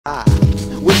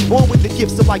Born with the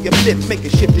gift, so I uplift, make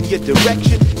a shift in your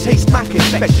direction. Taste my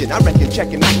confection. I reckon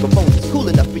checking microphones is cool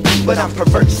enough for you, but I'm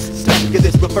perverse. Stuck in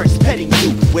this reverse petting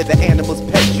zoo, where the animals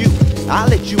pet you. I'll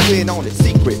let you in on a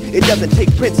secret. It doesn't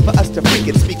take prints for us to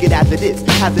freak it. Speak it as it is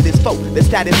folk. The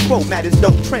status quo matters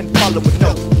no. Trend follower,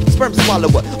 no sperm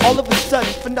swallower. All of a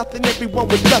sudden, for nothing, everyone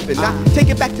was loving. I take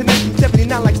it back to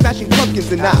 1979 like Smashing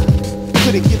Pumpkins, and I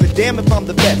couldn't give a damn if I'm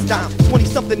the best. I'm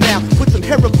 20-something now, put some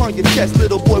hair upon your chest,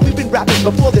 little boy. We've been rapping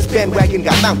before this bandwagon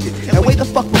got mounted, and way the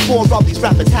fuck before all these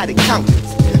rappers had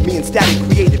accountants. Me and Static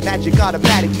created magic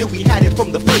automatic, knew we had it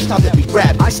from the first time that we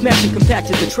grabbed it. I smashed and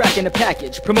compacted the track in a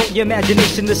package, promoting your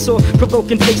imagination to soar,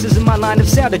 provoking faces in my line of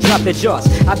sound to drop their jaws.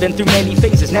 I've been through many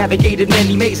phases, navigated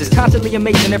many mazes, constantly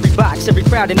amazing every box, every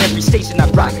crowd, and every station I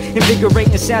rock.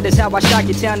 Invigorating sound is how I shock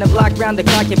it down the block, round the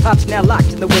clock. Hip hop's now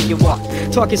locked in the way you walk.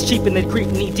 Talk is cheap and then creep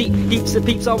knee deep. Heaps of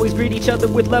peeps always greet each other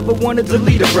with love, but wanna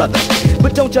delete a brother.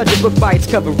 But don't judge a book by its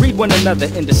cover, read one another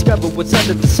and discover what's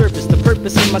under the surface. The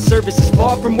purpose of my service is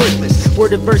far from worthless.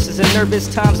 Word of verses and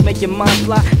nervous times make your mind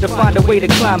fly to find a way to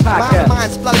climb high. My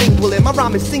mind's flylingual and my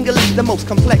rhyme is singly the most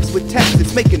complex with text.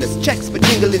 It's making us checks for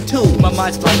jingling tunes. My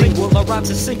mind's flylingual, my rhymes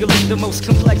are singly the most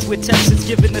complex with text. It's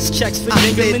giving us checks for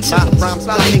jingling tunes. My rhyme's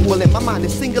flylingual and my mind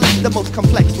is singly the most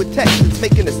complex with text. It's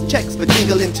making us checks for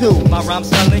jingling tunes. My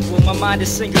rhyme's flylingual, my mind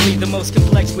is singly the most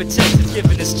complex with text. It's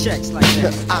giving us checks like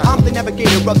that. I'm the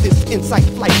navigator of this insight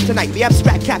flight tonight. The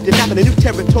abstract captain mapping a new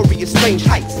territory of strange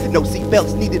heights. No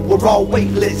seatbelts needed, we're all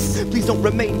weightless. Please don't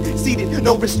remain seated,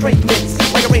 no restraints.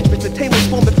 My arrangements, a tameless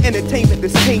form of entertainment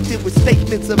that's tainted with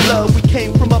statements of love. We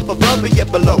came from up above but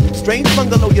yet below. Strange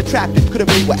bungalow you're trapped in, couldn't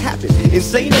believe what happened.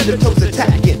 Insane undertows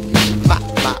attacking my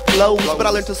flows, but I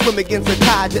learned to swim against the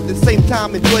tide. At the same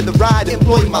time, enjoy the ride,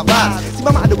 employ my vibes. See,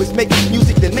 my motto is make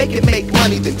music, then make it make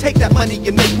money. Then take that money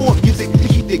and make more music to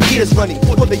keep the gears running.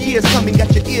 For the years coming,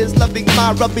 got your ears loving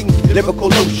my rubbing. Lyrical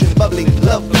lotion, bubbling,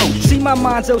 love potion. See, my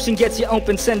mind's ocean gets you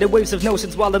open, sending waves of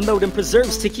notions while unloading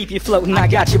preserves to keep you floating. I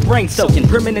got your brain soaking,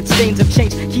 permanent stains of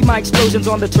change. Keep my explosions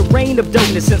on the terrain of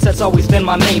dopeness, since that's always been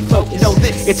my main focus. Know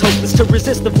this, it's hopeless to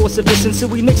resist the force of this, and so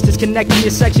we mix this, connecting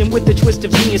your section with the twist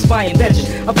of genius by invention.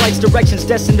 Of life's directions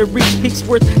destined to reach peaks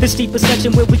worth the steep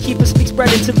ascension, where we keep a speak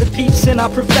spread into the peeps in our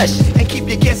profession. And keep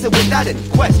you guessing without any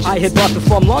questions. I had brought the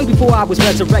form long before I was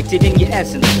resurrected in your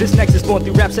essence. This nexus born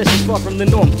through rap sessions far from the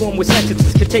norm, formed with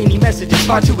sentences containing messages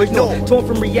hard to ignore. Torn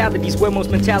from realities where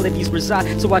most mentalities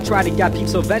reside, so I try to guide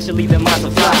peeps so eventually their minds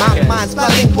will fly. My mind's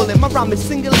bilingual and my rhyme is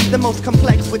singly the most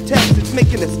complex with text. It's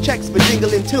making us checks for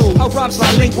jingling tunes. My rhyme's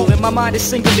bilingual and my mind is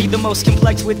singly the most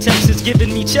complex with text. It's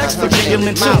giving me checks for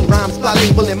jingling tunes. My rhyme's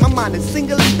bilingual and my mind is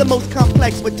singly the most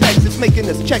complex with text. It's making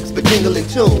us checks for jingling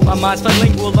tunes. My mind's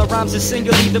bilingual, our rhymes are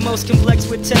singly the most complex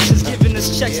with text. It's giving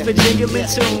us checks for jingling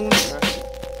tunes.